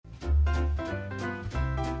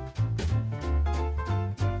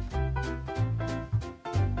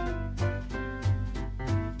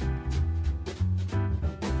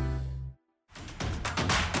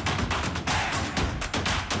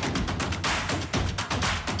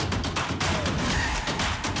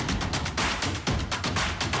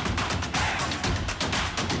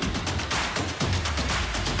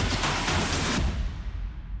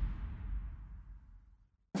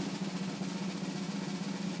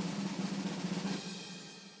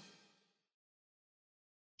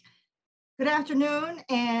Good afternoon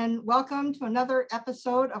and welcome to another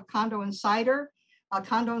episode of Condo Insider.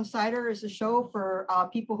 Condo Insider is a show for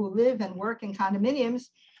people who live and work in condominiums,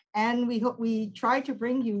 and we try to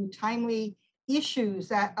bring you timely issues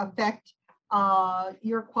that affect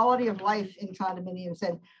your quality of life in condominiums.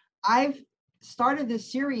 And I've started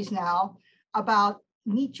this series now about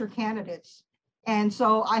meet your candidates. And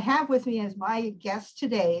so I have with me as my guest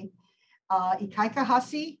today, Ikaika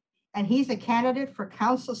Hasi, and he's a candidate for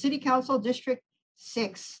City Council District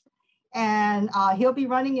 6. And he'll be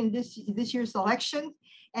running in this year's election.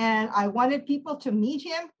 And I wanted people to meet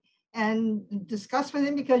him and discuss with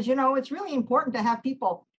him because, it's really important to have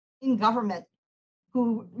people in government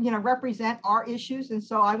who, represent our issues. And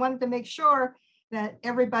so I wanted to make sure that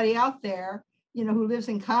everybody out there, who lives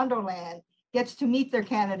in condo land gets to meet their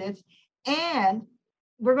candidates. And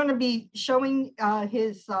we're going to be showing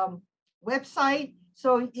his website.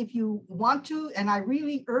 So if you want to, and I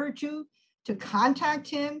really urge you to contact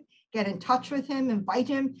him, get in touch with him, invite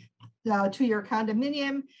him to your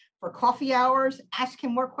condominium for coffee hours, ask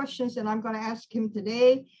him more questions than I'm going to ask him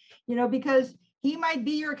today, because he might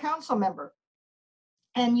be your council member.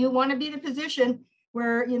 And you want to be in a position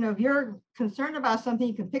where, if you're concerned about something,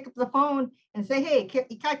 you can pick up the phone and say, hey,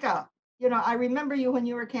 Ikaika, I remember you when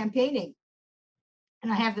you were campaigning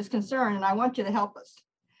and I have this concern and I want you to help us.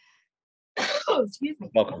 Oh, excuse me.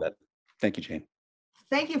 Welcome, Beth. Thank you, Jane.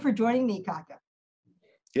 Thank you for joining me, Ikaika.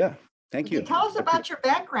 Yeah, thank you. Tell us about your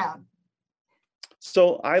background.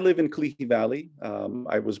 So I live in Kalihi Valley.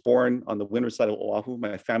 I was born on the windward side of Oahu.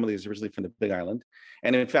 My family is originally from the Big Island.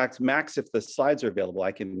 And in fact, Max, if the slides are available,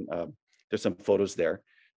 I can, there's some photos there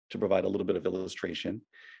to provide a little bit of illustration.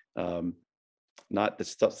 Slides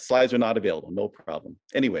are not available, no problem.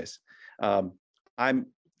 Anyways,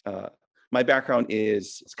 my background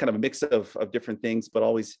is kind of a mix of different things, but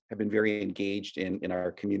always have been very engaged in our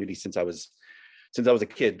community since I was a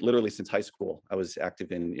kid. Literally since high school, I was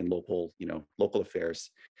active in local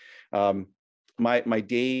affairs. My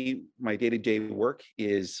day-to-day work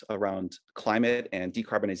is around climate and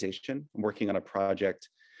decarbonization. I'm working on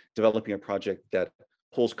developing a project that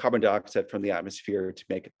pulls carbon dioxide from the atmosphere to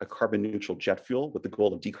make a carbon neutral jet fuel with the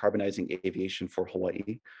goal of decarbonizing aviation for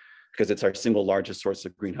Hawaii, because it's our single largest source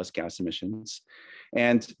of greenhouse gas emissions.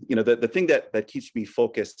 And the thing that keeps me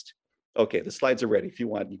focused, okay, the slides are ready. If you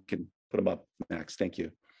want, you can put them up, Max, thank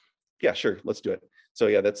you. Yeah, sure, let's do it. So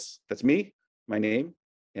yeah, that's me, my name,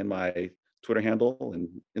 and my Twitter handle and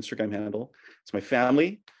Instagram handle. It's my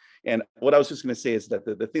family. And what I was just gonna say is that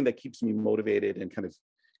the thing that keeps me motivated and kind of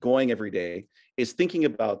going every day is thinking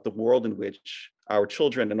about the world in which our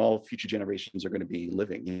children and all future generations are gonna be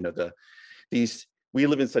living. We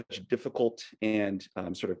live in such difficult and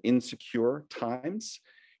sort of insecure times.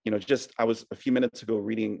 I was a few minutes ago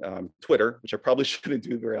reading Twitter, which I probably shouldn't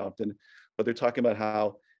do very often, but they're talking about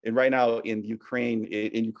how, and right now in Ukraine,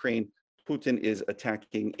 Putin is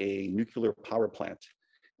attacking a nuclear power plant.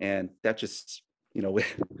 And that just, it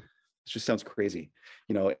just sounds crazy,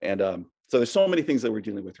 so there's so many things that we're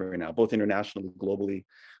dealing with right now, both internationally, globally,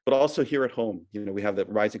 but also here at home. We have the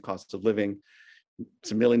rising costs of living.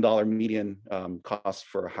 It's $1 million median cost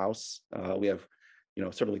for a house. We have,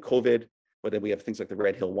 certainly COVID, but then we have things like the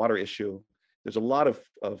Red Hill water issue. There's a lot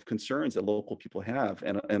of concerns that local people have,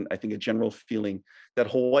 and I think a general feeling that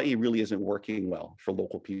Hawaii really isn't working well for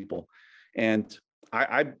local people. And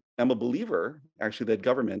I am a believer, actually, that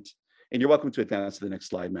government, and you're welcome to advance to the next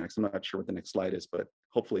slide, Max. I'm not sure what the next slide is, but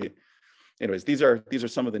hopefully, anyways, these are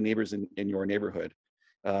some of the neighbors in your neighborhood.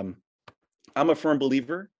 I'm a firm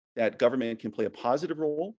believer that government can play a positive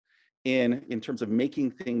role in terms of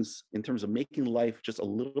making life just a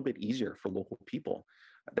little bit easier for local people.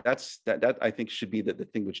 That I think should be the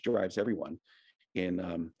thing which drives everyone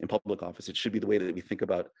in public office. It should be the way that we think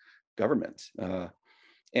about government.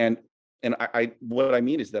 And what I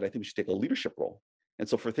mean is that I think we should take a leadership role. And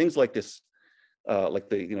so for things like this, like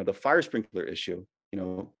the fire sprinkler issue,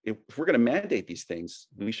 if we're going to mandate these things,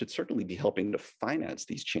 we should certainly be helping to finance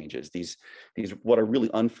these changes, these what are really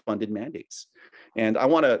unfunded mandates. And I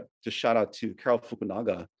want to shout out to Carol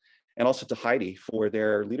Fukunaga and also to Heidi for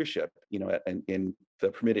their leadership, in the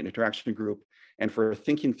Permitted Interaction Group, and for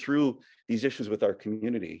thinking through these issues with our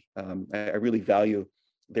community. I really value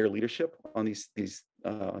their leadership on these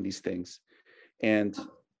things. And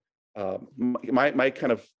my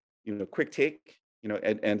kind of quick take,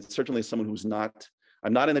 and certainly as someone who's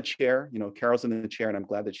I'm not in the chair, Carol's in the chair, and I'm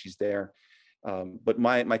glad that she's there. But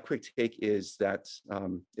my quick take is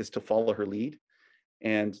to follow her lead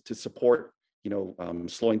and to support,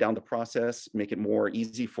 slowing down the process, make it more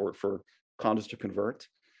easy for condos to convert,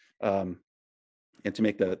 and to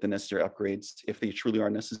make the necessary upgrades if they truly are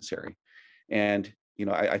necessary. And,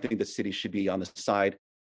 I think the city should be on the side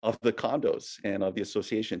of the condos and of the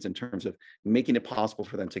associations in terms of making it possible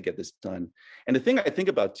for them to get this done. And the thing I think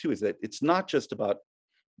about too is that it's not just about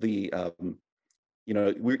the,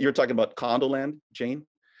 you're talking about condo land, Jane.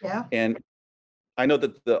 Yeah. And I know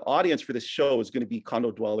that the audience for this show is going to be condo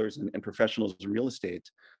dwellers and professionals in real estate,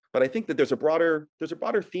 but I think that there's a broader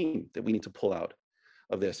theme that we need to pull out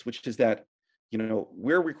of this, which is that,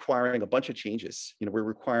 we're requiring a bunch of changes. We're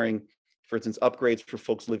requiring, for instance, upgrades for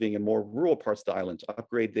folks living in more rural parts of the island to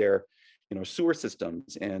upgrade their, sewer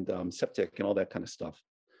systems and septic and all that kind of stuff.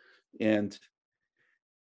 And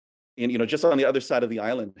just on the other side of the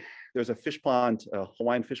island, there's a fish pond, a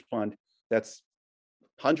Hawaiian fish pond that's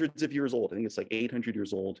hundreds of years old. I think it's like 800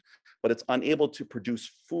 years old, but it's unable to produce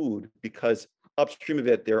food because upstream of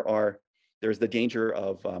it there's the danger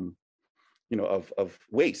of of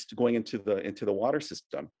waste going into the water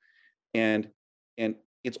system, and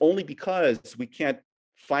it's only because we can't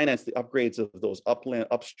finance the upgrades of those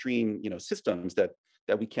upstream systems that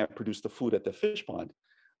we can't produce the food at the fish pond.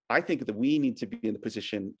 I think that we need to be in the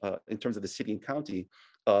position in terms of the city and county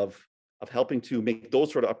of helping to make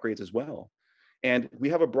those sort of upgrades as well. And we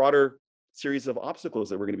have a broader series of obstacles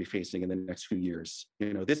that we're going to be facing in the next few years.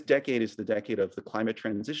 This decade is the decade of the climate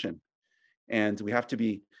transition. And we have to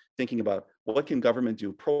be thinking about what can government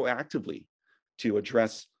do proactively to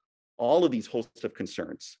address all of these hosts of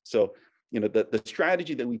concerns. So, the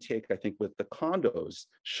strategy that we take, I think, with the condos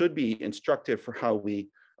should be instructive for how we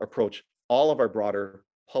approach all of our broader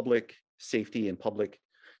public safety and public,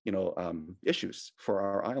 issues for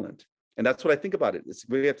our island. And that's what I think about it.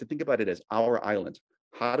 We have to think about it as our island.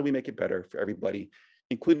 How do we make it better for everybody,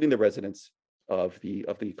 including the residents of the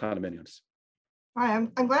condominiums? All right,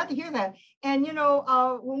 I'm glad to hear that. And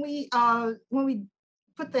when we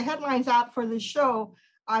put the headlines out for the show,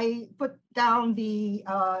 I put down the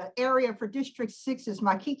area for District 6 is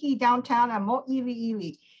Makiki, downtown, and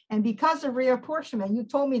Mo'iliili. And because of reapportionment, you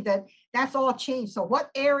told me that that's all changed. So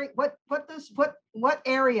what area? What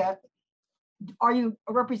area are you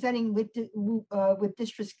representing with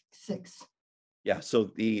District 6? Yeah,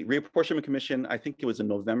 so the Reapportionment Commission, I think it was in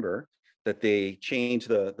November that they changed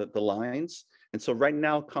the lines. And so right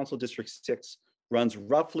now, Council District 6 runs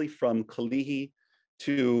roughly from Kalihi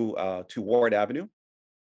to Ward Avenue.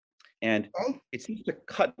 And it seems to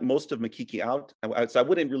cut most of Makiki out. So I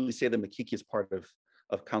wouldn't really say that Makiki is part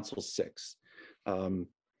of Council 6.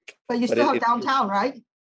 But you still have downtown, right?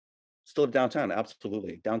 Still have downtown,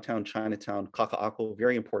 absolutely. Downtown, Chinatown, Kaka'ako,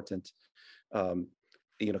 very important. Kind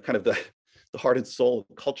of the heart and soul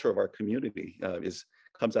culture of our community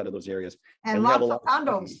comes out of those areas. And lots of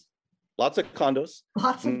condos. Lots of condos.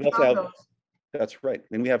 Lots of condos. That's right.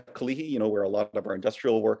 And we have Kalihi, where a lot of our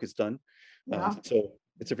industrial work is done. Yeah. So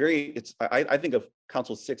I think of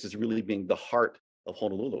Council 6 as really being the heart of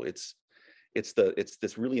Honolulu. It's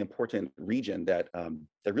this really important region that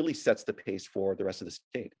really sets the pace for the rest of the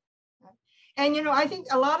state. And I think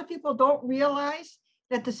a lot of people don't realize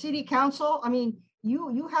that the city council, I mean,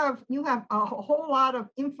 you have a whole lot of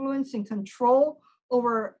influence and control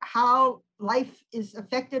over how life is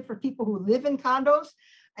affected for people who live in condos.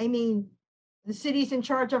 I mean, the city's in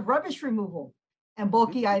charge of rubbish removal and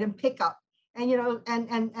bulky item pickup. And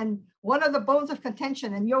and one of the bones of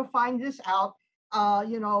contention, and you'll find this out,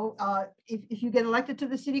 if you get elected to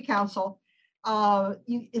the city council,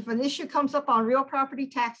 if an issue comes up on real property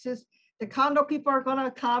taxes, the condo people are going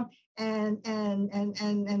to come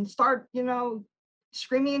and start,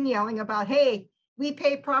 screaming and yelling about, hey, we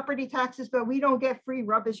pay property taxes, but we don't get free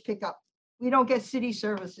rubbish pickup. We don't get city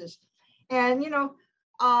services. And,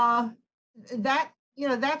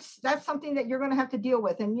 that's something that you're going to have to deal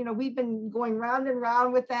with. And, we've been going round and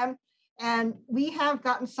round with them, and we have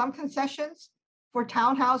gotten some concessions for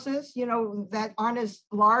townhouses, that aren't as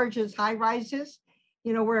large as high rises,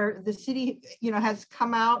 where the city, has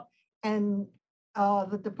come out, and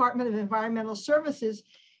the Department of Environmental Services,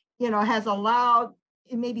 has allowed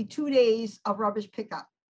maybe 2 days of rubbish pickup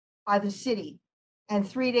by the city and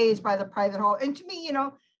 3 days by the private haul. And to me,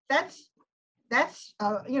 that's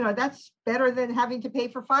better than having to pay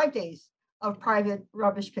for 5 days of private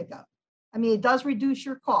rubbish pickup. I mean, it does reduce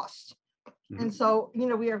your costs. Mm-hmm. And so,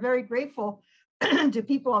 we are very grateful to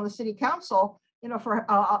people on the city council,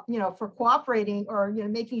 for cooperating or,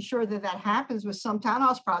 making sure that happens with some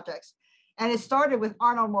townhouse projects. And it started with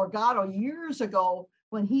Arnold Morgado years ago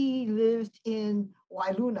when he lived in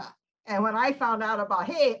Wailuna. And when I found out about,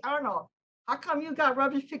 hey, Arnold, how come you got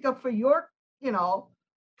rubbish pickup for your,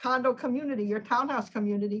 condo community, your townhouse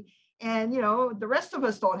community, and, the rest of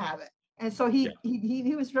us don't have it. And so he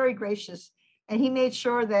was very gracious, and he made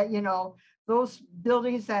sure that, those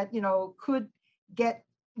buildings that, could get,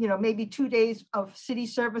 maybe 2 days of city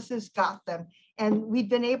services got them. And we've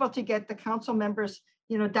been able to get the council members,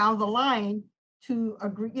 down the line to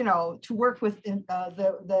agree, to work with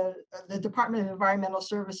the Department of Environmental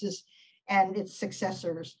Services and its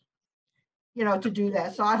successors, to do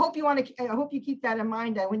that. So I hope I hope you keep that in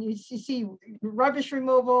mind, that when you see rubbish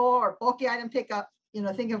removal or bulky item pickup,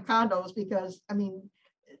 think of condos, because I mean,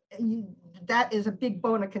 that is a big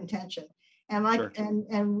bone of contention. And Sure.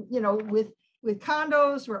 with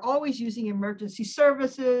condos, we're always using emergency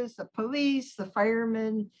services, the police, the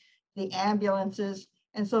firemen, the ambulances.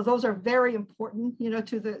 And so those are very important,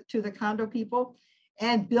 to the condo people.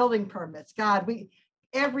 And building permits. God,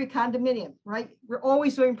 every condominium, right? We're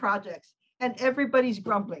always doing projects, and everybody's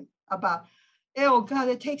grumbling about, oh God,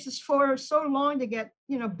 it takes us so long to get,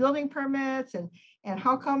 building permits, and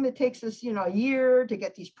how come it takes us, a year to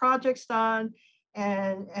get these projects done?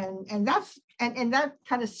 And that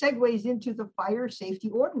kind of segues into the fire safety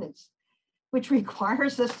ordinance, which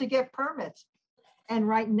requires us to get permits. And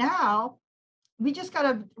right now, we just got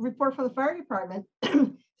a report from the fire department.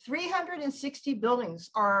 360 buildings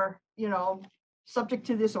are, subject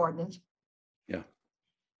to this ordinance. Yeah.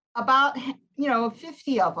 About,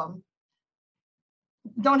 50 of them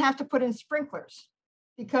don't have to put in sprinklers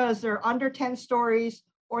because they're under 10 stories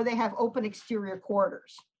or they have open exterior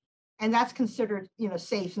corridors. And that's considered,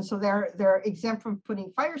 safe. And so they're exempt from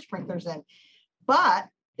putting fire sprinklers in, but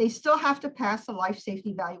they still have to pass a life safety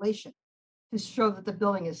evaluation to show that the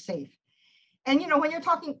building is safe. And, when you're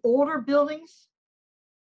talking older buildings,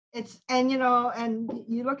 and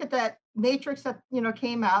you look at that matrix that,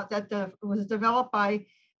 came out that was developed by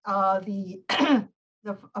the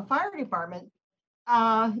fire department,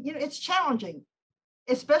 it's challenging,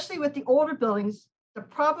 especially with the older buildings. The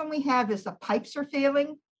problem we have is the pipes are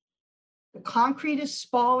failing, the concrete is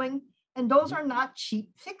spalling, and those are not cheap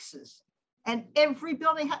fixes. And every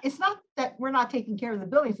building, it's not that we're not taking care of the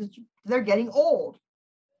buildings, they're getting old,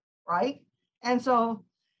 right? And so,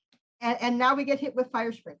 and now we get hit with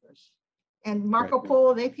fire sprinklers. And Marco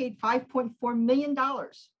Polo, they paid $5.4 million.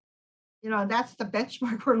 And that's the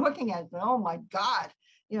benchmark we're looking at. Oh my God,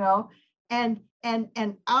 and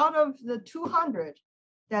out of the 200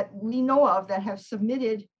 that we know of that have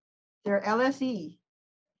submitted their LSE,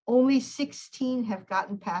 only 16 have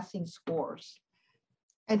gotten passing scores.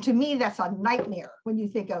 And to me, that's a nightmare when you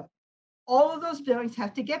think of all of those buildings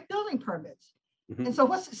have to get building permits. Mm-hmm. And so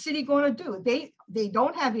what's the city going to do? They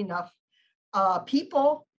don't have enough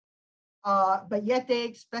people, but yet they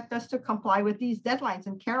expect us to comply with these deadlines.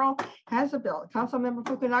 And Carol has a bill, Councilmember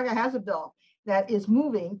Fukunaga has a bill that is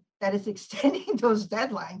moving, that is extending those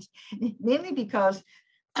deadlines, mainly because,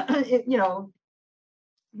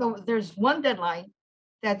 there's one deadline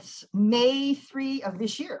that's May 3 of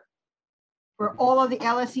this year, where all of the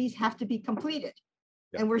LSEs have to be completed.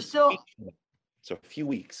 Yeah, and we're still, so a few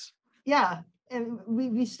weeks. Yeah, and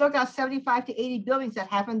we still got 75 to 80 buildings that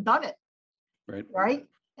haven't done it. Right.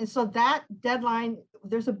 And so that deadline,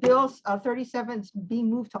 there's a bill 37 being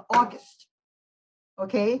moved to August.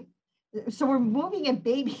 Okay. So we're moving in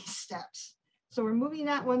baby steps. So we're moving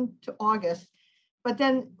that one to August. But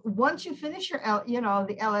then once you finish your,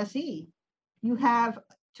 the LSE, you have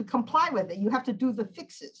to comply with it. You have to do the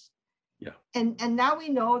fixes. Yeah. And now we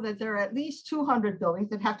know that there are at least 200 buildings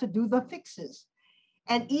that have to do the fixes.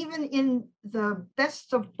 And even in the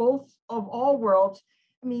best of all worlds,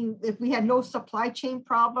 I mean, if we had no supply chain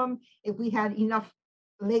problem, if we had enough,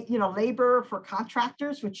 labor for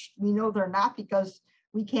contractors, which we know they're not because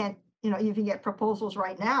we can't, even get proposals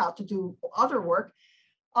right now to do other work.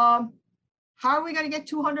 How are we going to get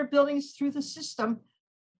 200 buildings through the system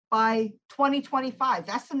by 2025?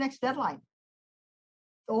 That's the next deadline.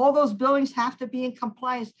 All those buildings have to be in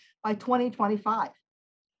compliance by 2025,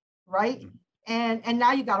 right? Mm-hmm. And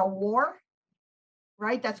now you got a war,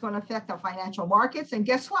 right? That's going to affect the financial markets. And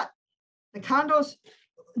guess what? The condos,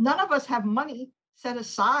 none of us have money set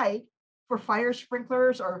aside for fire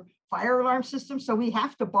sprinklers or fire alarm systems. So we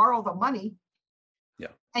have to borrow the money. Yeah.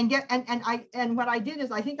 And what I did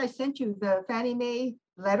is, I think I sent you the Fannie Mae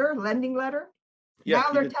lending letter. Yeah,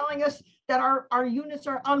 now they're telling us that our units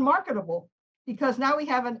are unmarketable because now we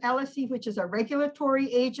have an LSE, which is a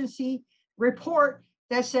regulatory agency report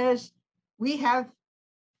that says we have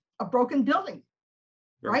a broken building.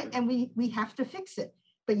 Right. And we have to fix it.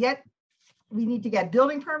 But yet we need to get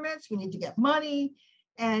building permits. We need to get money.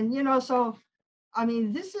 And, so, I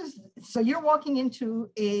mean, so you're walking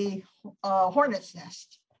into a hornet's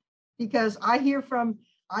nest, because I hear from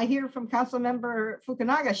Councilmember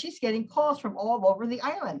Fukunaga, she's getting calls from all over the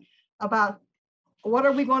island about what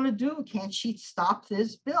are we going to do? Can't she stop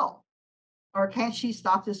this bill? Or can't she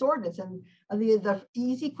stop this ordinance? And the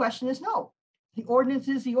easy question is no. The ordinance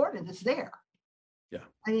is the ordinance, it's there. Yeah.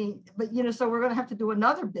 I mean, but so we're gonna have to do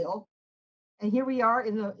another bill. And here we are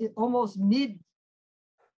in almost mid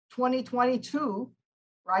 2022,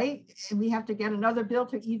 right? And we have to get another bill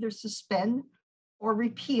to either suspend or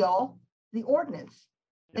repeal the ordinance.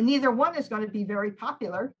 And neither one is going to be very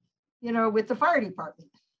popular, with the fire department.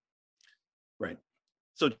 Right.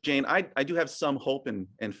 So Jane, I do have some hope and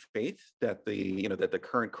faith that the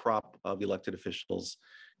current crop of elected officials,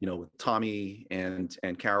 with Tommy and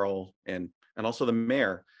Carol and also the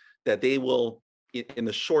mayor, that they will in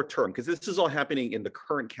the short term, because this is all happening in the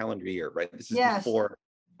current calendar year, right? This is before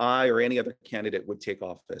I or any other candidate would take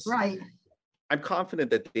office. Right. I'm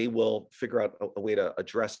confident that they will figure out a way to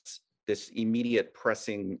address this immediate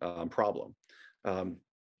pressing problem.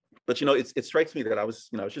 But it strikes me that I was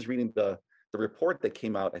just reading the report that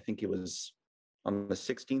came out. I think it was on the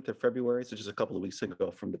 16th of February, so just a couple of weeks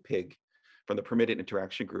ago, from the PIG, from the Permitted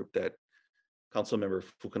Interaction Group that Councilmembers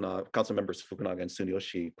Fukunaga and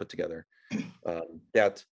Tsuneyoshi put together.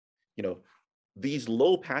 That these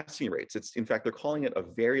low passing rates, in fact they're calling it a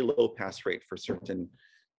very low pass rate for certain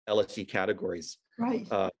LSE categories. Right.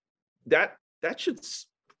 That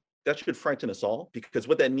should frighten us all, because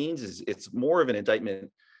what that means is it's more of an indictment,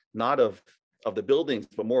 not of the buildings,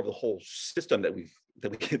 but more of the whole system that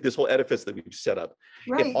this whole edifice that we've set up.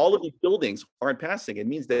 Right. If all of these buildings aren't passing, it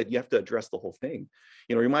means that you have to address the whole thing.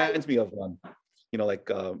 It reminds me of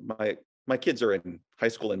my kids are in high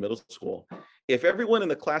school and middle school. If everyone in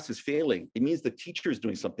the class is failing, it means the teacher is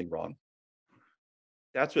doing something wrong.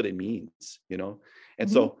 That's what it means, And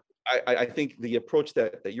so I think the approach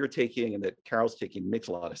that you're taking and that Carol's taking makes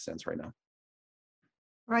a lot of sense right now.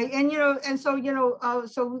 Right. And, so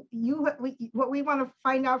what we want to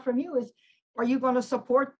find out from you is, are you going to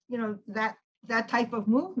support, that type of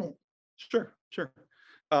movement? Sure.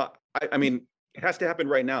 I mean, it has to happen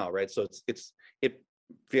right now, right? So it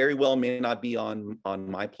very well may not be on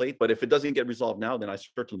my plate, but if it doesn't get resolved now, then I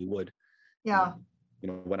certainly would. Yeah.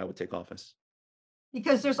 When I would take office.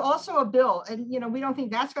 Because there's also a bill, and we don't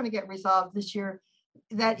think that's going to get resolved this year,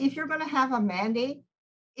 that if you're going to have a mandate,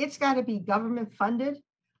 it's got to be government funded.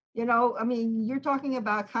 I mean, you're talking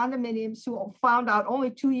about condominiums who found out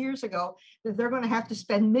only 2 years ago that they're going to have to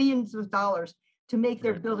spend millions of dollars to make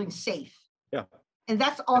their buildings safe. Yeah. And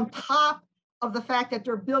that's on top of the fact that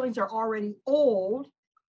their buildings are already old,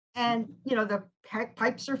 and the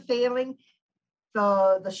pipes are failing,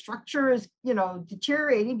 the structure is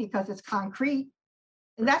deteriorating because it's concrete,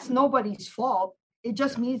 and that's nobody's fault. It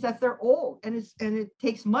just means that they're old, and it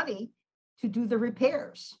takes money to do the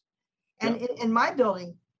repairs. And in my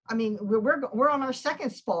building, I mean, we're on our second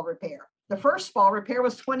spall repair. The first spall repair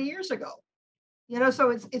was 20 years ago. So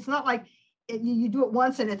it's not like you do it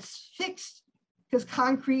once and it's fixed, because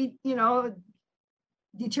concrete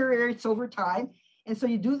deteriorates over time. And so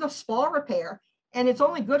you do the spall repair, and it's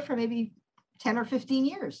only good for maybe 10 or 15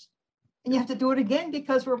 years. And you have to do it again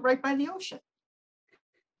because we're right by the ocean.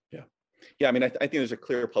 Yeah. I mean, I think there's a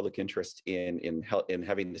clear public interest in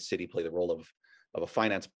having the city play the role of a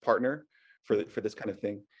finance partner for this kind of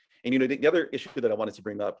thing. And the other issue that I wanted to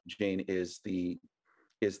bring up, Jane, is the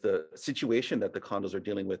situation that the condos are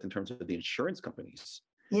dealing with in terms of the insurance companies.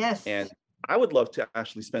 Yes. And I would love to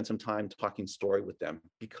actually spend some time talking story with them,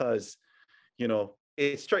 because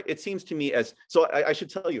it seems to me so I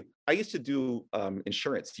should tell you, I used to do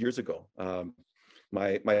insurance years ago.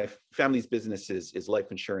 My family's business is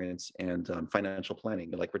life insurance and financial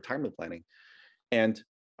planning, like retirement planning. And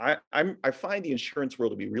I find the insurance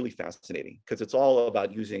world to be really fascinating, because it's all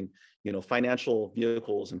about using, financial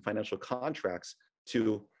vehicles and financial contracts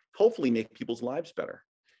to hopefully make people's lives better,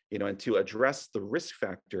 and to address the risk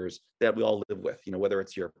factors that we all live with, whether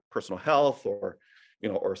it's your personal health or,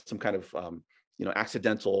 or some kind of,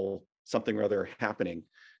 accidental something or other happening.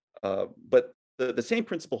 But the same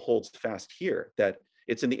principle holds fast here, that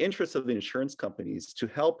it's in the interest of the insurance companies to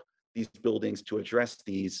help these buildings to address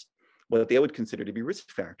these, what they would consider to be risk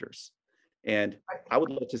factors. And I would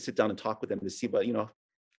love to sit down and talk with them to see, but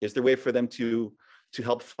is there a way for them to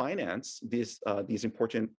help finance these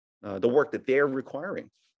important the work that they're requiring?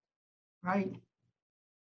 Right.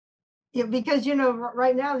 Yeah, because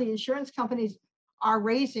right now the insurance companies are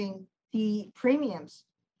raising the premiums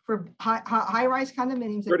for high-rise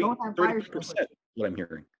condominiums that don't have fire sprinkler. What I'm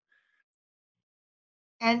hearing.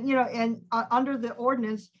 And under the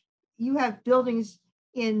ordinance, you have buildings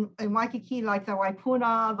in Waikiki, like the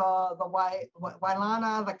Waipuna, the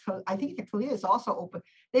Wailana, I think the Kalia is also open.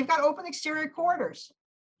 They've got open exterior corridors.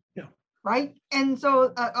 Yeah. Right. And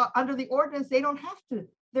so under the ordinance, they don't have to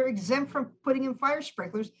they're exempt from putting in fire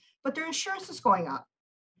sprinklers, but their insurance is going up.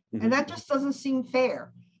 And that just doesn't seem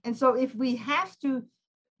fair. And so if we have to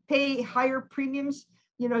pay higher premiums,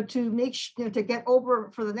 to make, to get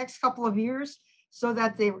over for the next couple of years so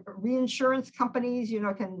that the reinsurance companies,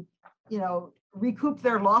 can, recoup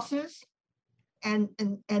their losses and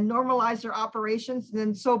normalize their operations,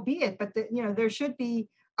 then so be it. But there should be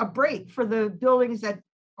a break for the buildings that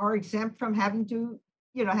are exempt from having to,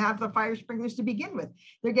 have the fire sprinklers to begin with.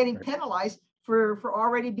 They're getting penalized for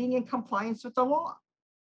already being in compliance with the law.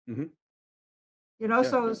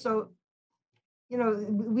 So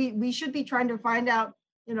we should be trying to find out,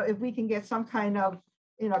 if we can get some kind of,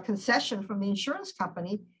 concession from the insurance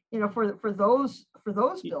company, for those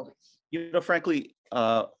buildings. Frankly,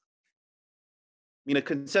 a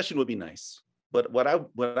concession would be nice, but what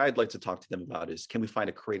I'd like to talk to them about is, can we find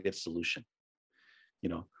a creative solution?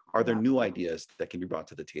 Are there new ideas that can be brought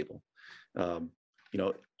to the table?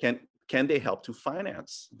 Can they help to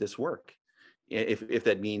finance this work? If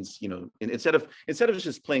that means, instead of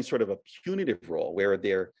just playing sort of a punitive role where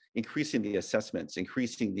they're increasing the assessments,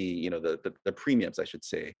 increasing the premiums, I should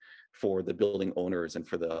say, for the building owners and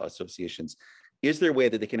for the associations, is there a way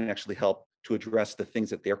that they can actually help to address the things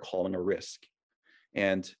that they're calling a risk?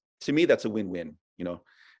 And to me, that's a win-win.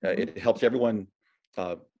 It helps everyone.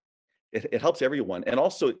 It helps everyone, and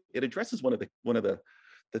also it addresses one of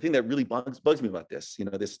the thing that really bugs me about this,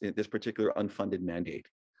 this particular unfunded mandate,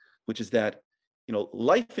 which is that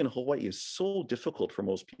life in Hawaii is so difficult for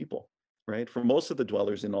most people, right? For most of the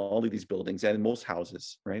dwellers in all of these buildings and in most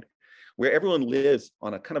houses, right? Where everyone lives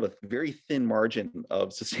on a kind of a very thin margin of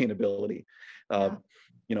sustainability.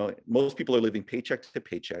 Most people are living paycheck to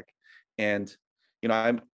paycheck, and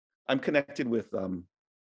I'm connected with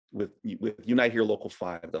Unite Here Local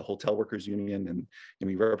 5, the hotel workers union, and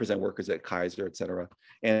we represent workers at Kaiser, et cetera.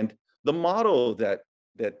 And the motto that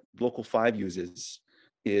Local 5 uses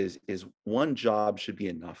is one job should be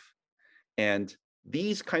enough. And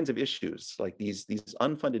these kinds of issues, like these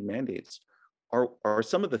unfunded mandates, are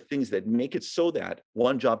some of the things that make it so that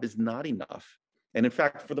one job is not enough. And in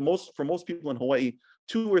fact, for most people in Hawaii,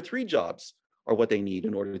 2 or 3 jobs are what they need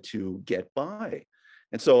in order to get by.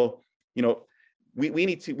 And so, we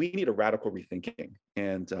need a radical rethinking.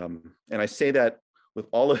 And I say that with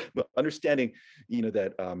all of understanding,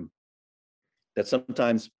 that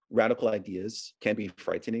sometimes radical ideas can be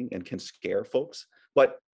frightening and can scare folks.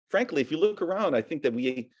 But frankly, if you look around, I think that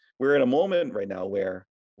we're in a moment right now where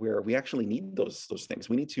we actually need those things.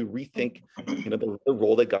 We need to rethink, the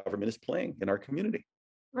role that government is playing in our community.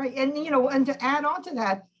 Right, and and to add on to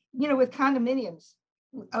that, with condominiums,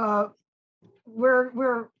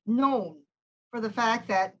 we're known for the fact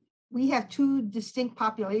that we have 2 distinct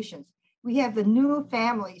populations. We have the new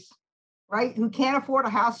families, right, who can't afford a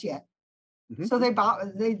house yet. So they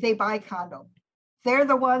buy condo. They're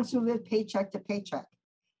the ones who live paycheck to paycheck.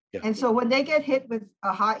 Yeah. And so when they get hit with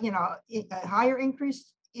a higher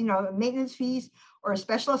increase, maintenance fees or a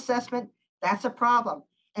special assessment, that's a problem.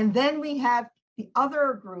 And then we have the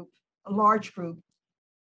other group, a large group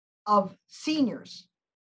of seniors,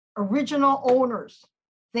 original owners.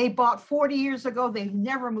 They bought 40 years ago, they've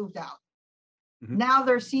never moved out. Now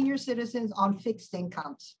they're senior citizens on fixed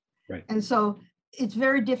incomes. Right. And so it's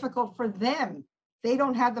very difficult for them. They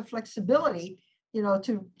don't have the flexibility,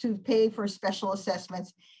 to pay for special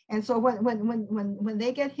assessments. And so when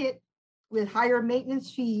they get hit with higher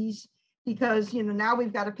maintenance fees, because now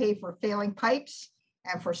we've got to pay for failing pipes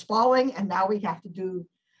and for spalling, and now we have to do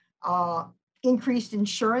increased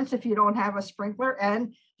insurance if you don't have a sprinkler,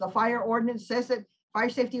 and the fire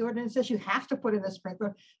safety ordinance says you have to put in a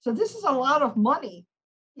sprinkler. So this is a lot of money.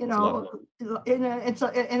 It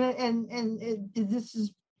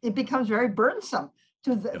becomes very burdensome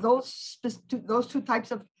to those 2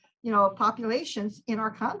 types of populations in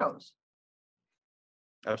our condos.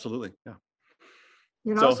 Absolutely, yeah.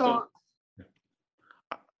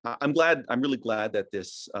 I'm really glad that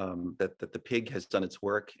this that the PIG has done its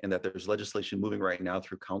work, and that there's legislation moving right now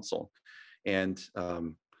through council, and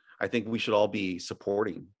I think we should all be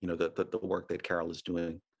supporting the work that Carol is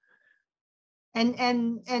doing. And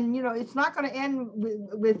it's not going to end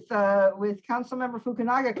with Councilmember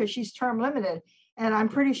Fukunaga, because she's term limited, and I'm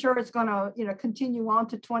pretty sure it's going to continue on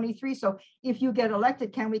to 23. So if you get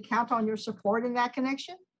elected, can we count on your support in that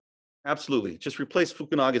connection? Absolutely. Just replace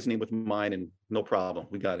Fukunaga's name with mine, and no problem.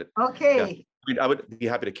 We got it. Okay. Yeah. I would be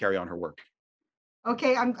happy to carry on her work.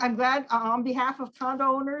 Okay, I'm glad on behalf of condo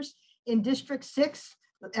owners in District 6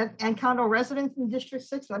 and condo residents in District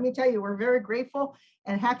 6. Let me tell you, we're very grateful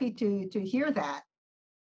and happy to hear that.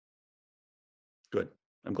 Good.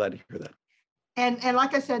 I'm glad to hear that. And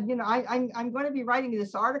like I said, I'm going to be writing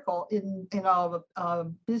this article in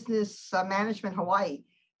Business Management Hawaii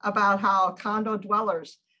about how condo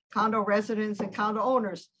dwellers, condo residents, and condo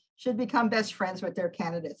owners should become best friends with their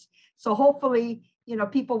candidates. So hopefully,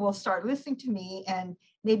 people will start listening to me, and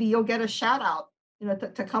maybe you'll get a shout out,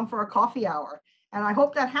 to come for a coffee hour. And I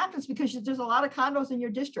hope that happens, because there's a lot of condos in your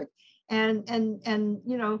district. And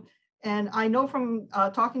I know from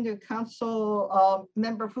talking to Council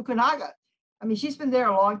Member Fukunaga, I mean, she's been there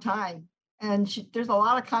a long time, and there's a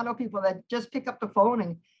lot of condo people that just pick up the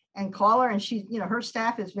phone and call her, and her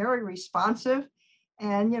staff is very responsive.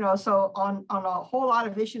 And, so on a whole lot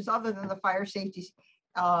of issues other than the fire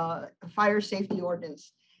safety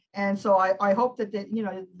ordinance. And so I hope that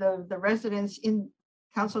the residents in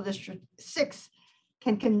Council District 6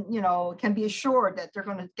 can be assured that they're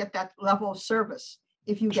going to get that level of service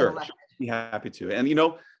if you get elected. Be happy to. And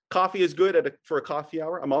coffee is good for a coffee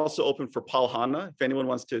hour. I'm also open for Pauhana. If anyone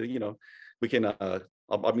wants to, we can,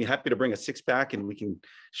 I'll be happy to bring a 6-pack, and we can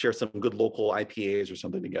share some good local IPAs or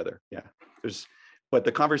something together. Yeah, but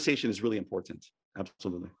the conversation is really important.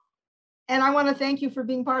 Absolutely. And I want to thank you for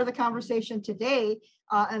being part of the conversation today.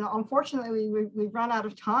 And unfortunately, we've run out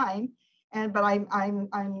of time. But I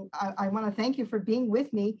want to thank you for being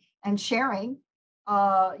with me and sharing,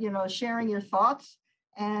 sharing your thoughts.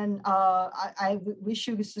 And I wish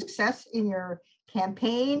you success in your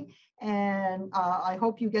campaign. And I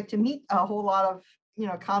hope you get to meet a whole lot of,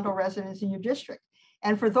 condo residents in your district.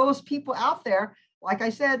 And for those people out there, like I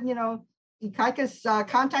said, Ikaika's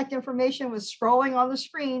contact information was scrolling on the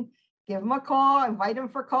screen. Give them a call, invite them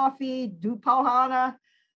for coffee, do Pauhana.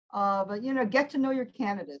 But, get to know your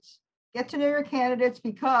candidates. Get to know your candidates,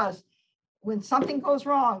 because when something goes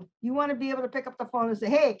wrong, you want to be able to pick up the phone and say,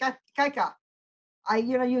 hey, Kaika,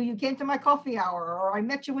 you came to my coffee hour, or I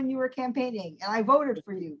met you when you were campaigning and I voted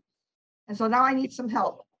for you. And so now I need some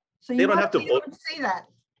help. So you don't have to vote to say that.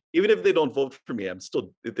 Even if they don't vote for me,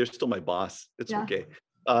 they're still my boss. It's okay.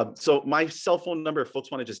 So my cell phone number, if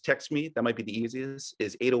folks want to just text me, that might be the easiest,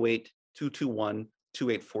 is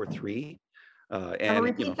 808-221-2843. And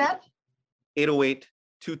repeat that?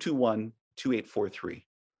 808-221-2843.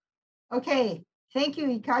 Okay. Thank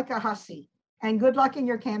you, Ikaika Hasi, and good luck in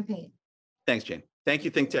your campaign. Thanks, Jane. Thank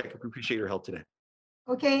you, Think Tech. I appreciate your help today.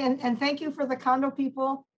 Okay, and thank you for the condo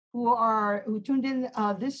people who tuned in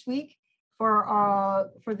this week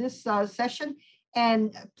for this session.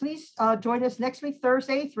 And please join us next week,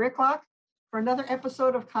 Thursday, 3 o'clock, for another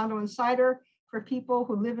episode of Condo Insider for people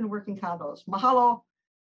who live and work in condos. Mahalo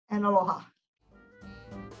and aloha.